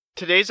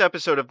Today's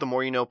episode of the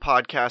More You Know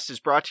podcast is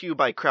brought to you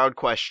by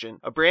CrowdQuestion,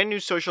 a brand new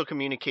social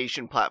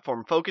communication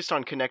platform focused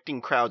on connecting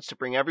crowds to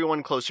bring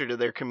everyone closer to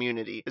their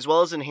community, as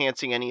well as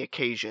enhancing any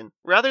occasion.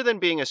 Rather than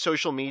being a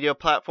social media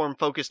platform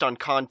focused on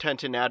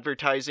content and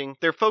advertising,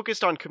 they're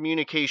focused on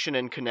communication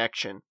and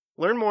connection.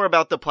 Learn more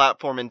about the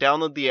platform and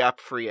download the app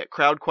free at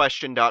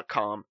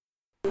crowdquestion.com.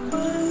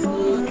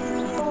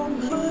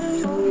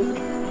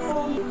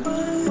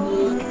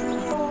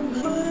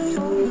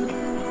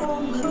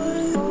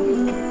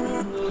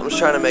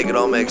 I'm trying to make it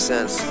all make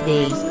sense.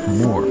 The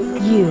More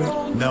You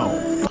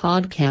Know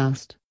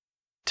Podcast.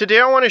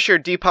 Today I want to share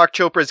Deepak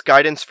Chopra's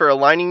guidance for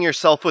aligning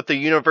yourself with the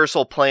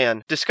universal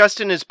plan,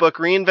 discussed in his book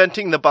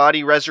Reinventing the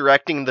Body,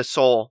 Resurrecting the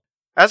Soul.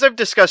 As I've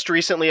discussed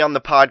recently on the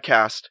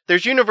podcast,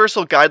 there's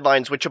universal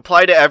guidelines which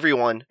apply to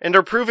everyone and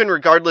are proven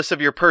regardless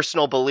of your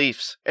personal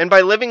beliefs. And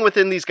by living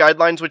within these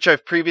guidelines which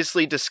I've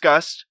previously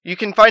discussed, you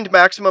can find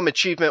maximum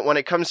achievement when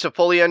it comes to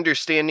fully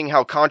understanding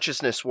how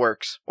consciousness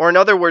works. Or in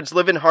other words,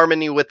 live in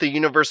harmony with the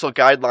universal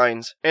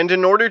guidelines. And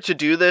in order to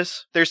do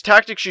this, there's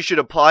tactics you should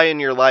apply in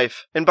your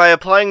life. And by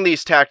applying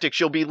these tactics,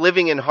 you'll be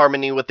living in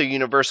harmony with the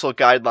universal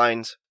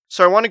guidelines.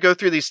 So I want to go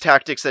through these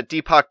tactics that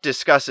Deepak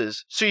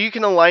discusses, so you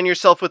can align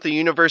yourself with the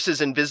universe's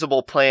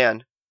invisible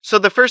plan. So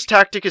the first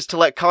tactic is to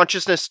let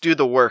consciousness do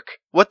the work.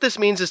 What this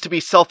means is to be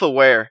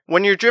self-aware.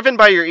 When you're driven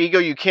by your ego,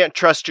 you can't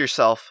trust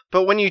yourself.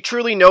 But when you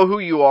truly know who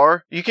you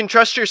are, you can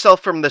trust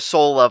yourself from the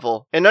soul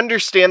level, and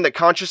understand that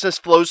consciousness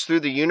flows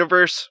through the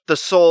universe, the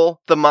soul,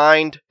 the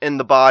mind,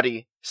 and the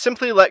body.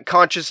 Simply let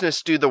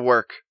consciousness do the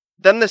work.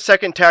 Then the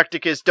second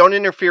tactic is don't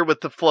interfere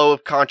with the flow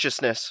of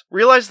consciousness.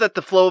 Realize that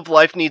the flow of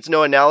life needs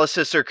no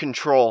analysis or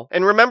control,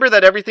 and remember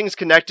that everything's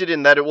connected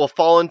and that it will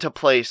fall into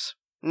place.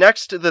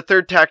 Next, the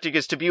third tactic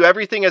is to view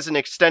everything as an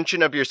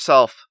extension of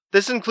yourself.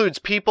 This includes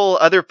people,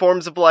 other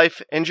forms of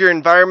life, and your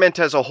environment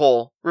as a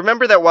whole.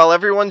 Remember that while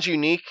everyone's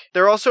unique,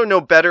 they're also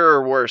no better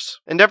or worse,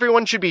 and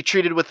everyone should be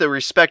treated with the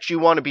respect you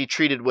want to be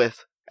treated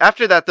with.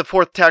 After that, the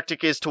fourth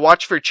tactic is to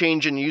watch for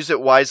change and use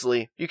it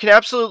wisely. You can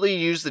absolutely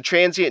use the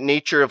transient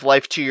nature of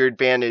life to your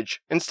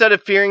advantage. Instead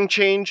of fearing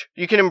change,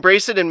 you can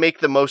embrace it and make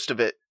the most of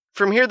it.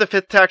 From here, the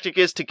fifth tactic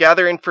is to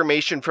gather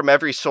information from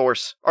every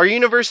source. Our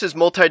universe is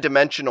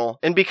multidimensional,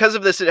 and because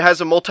of this, it has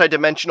a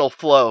multidimensional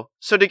flow.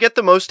 So to get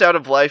the most out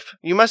of life,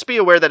 you must be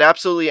aware that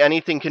absolutely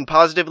anything can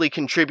positively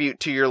contribute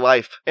to your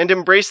life, and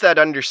embrace that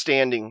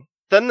understanding.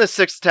 Then the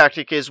sixth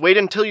tactic is wait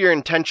until your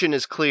intention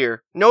is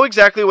clear. Know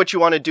exactly what you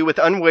want to do with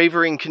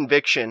unwavering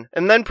conviction,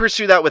 and then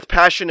pursue that with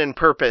passion and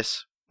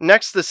purpose.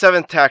 Next, the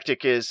seventh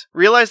tactic is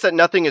realize that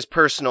nothing is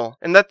personal,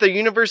 and that the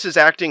universe is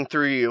acting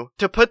through you.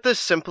 To put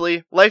this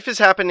simply, life is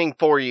happening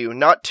for you,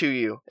 not to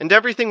you, and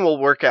everything will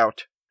work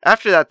out.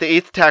 After that, the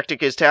eighth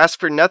tactic is to ask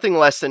for nothing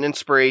less than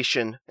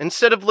inspiration.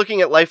 Instead of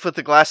looking at life with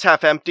the glass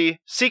half empty,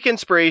 seek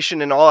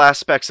inspiration in all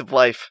aspects of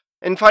life.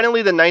 And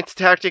finally, the ninth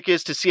tactic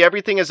is to see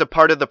everything as a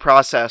part of the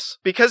process.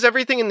 Because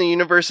everything in the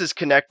universe is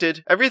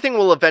connected, everything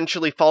will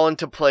eventually fall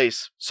into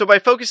place. So by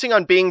focusing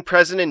on being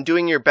present and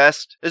doing your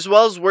best, as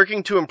well as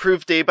working to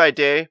improve day by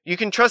day, you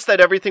can trust that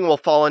everything will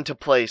fall into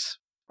place.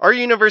 Our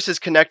universe is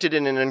connected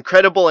in an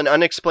incredible and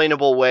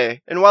unexplainable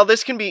way, and while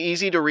this can be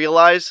easy to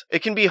realize,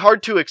 it can be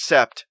hard to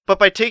accept. But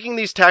by taking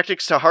these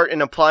tactics to heart and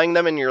applying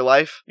them in your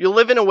life, you'll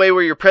live in a way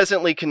where you're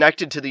presently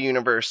connected to the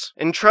universe,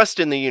 and trust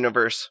in the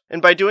universe.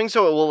 And by doing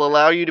so, it will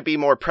allow you to be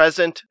more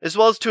present, as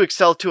well as to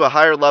excel to a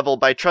higher level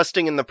by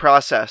trusting in the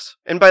process.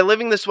 And by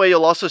living this way,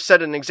 you'll also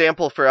set an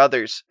example for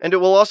others, and it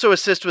will also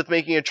assist with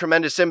making a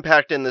tremendous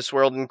impact in this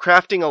world and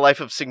crafting a life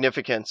of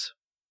significance.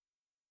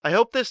 I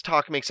hope this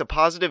talk makes a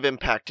positive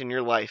impact in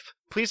your life.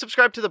 Please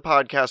subscribe to the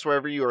podcast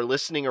wherever you are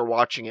listening or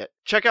watching it.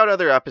 Check out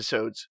other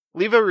episodes.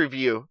 Leave a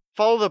review.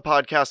 Follow the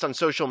podcast on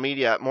social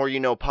media at More You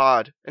Know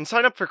Pod. And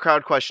sign up for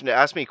CrowdQuestion to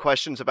ask me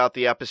questions about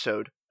the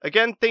episode.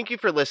 Again, thank you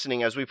for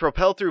listening as we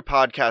propel through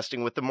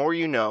podcasting with the More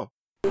You Know.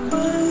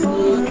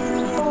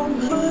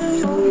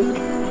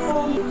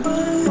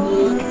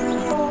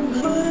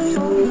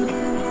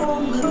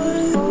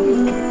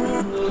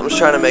 I'm just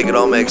trying to make it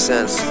all make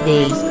sense.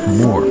 The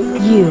More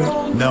You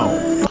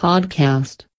Know Podcast.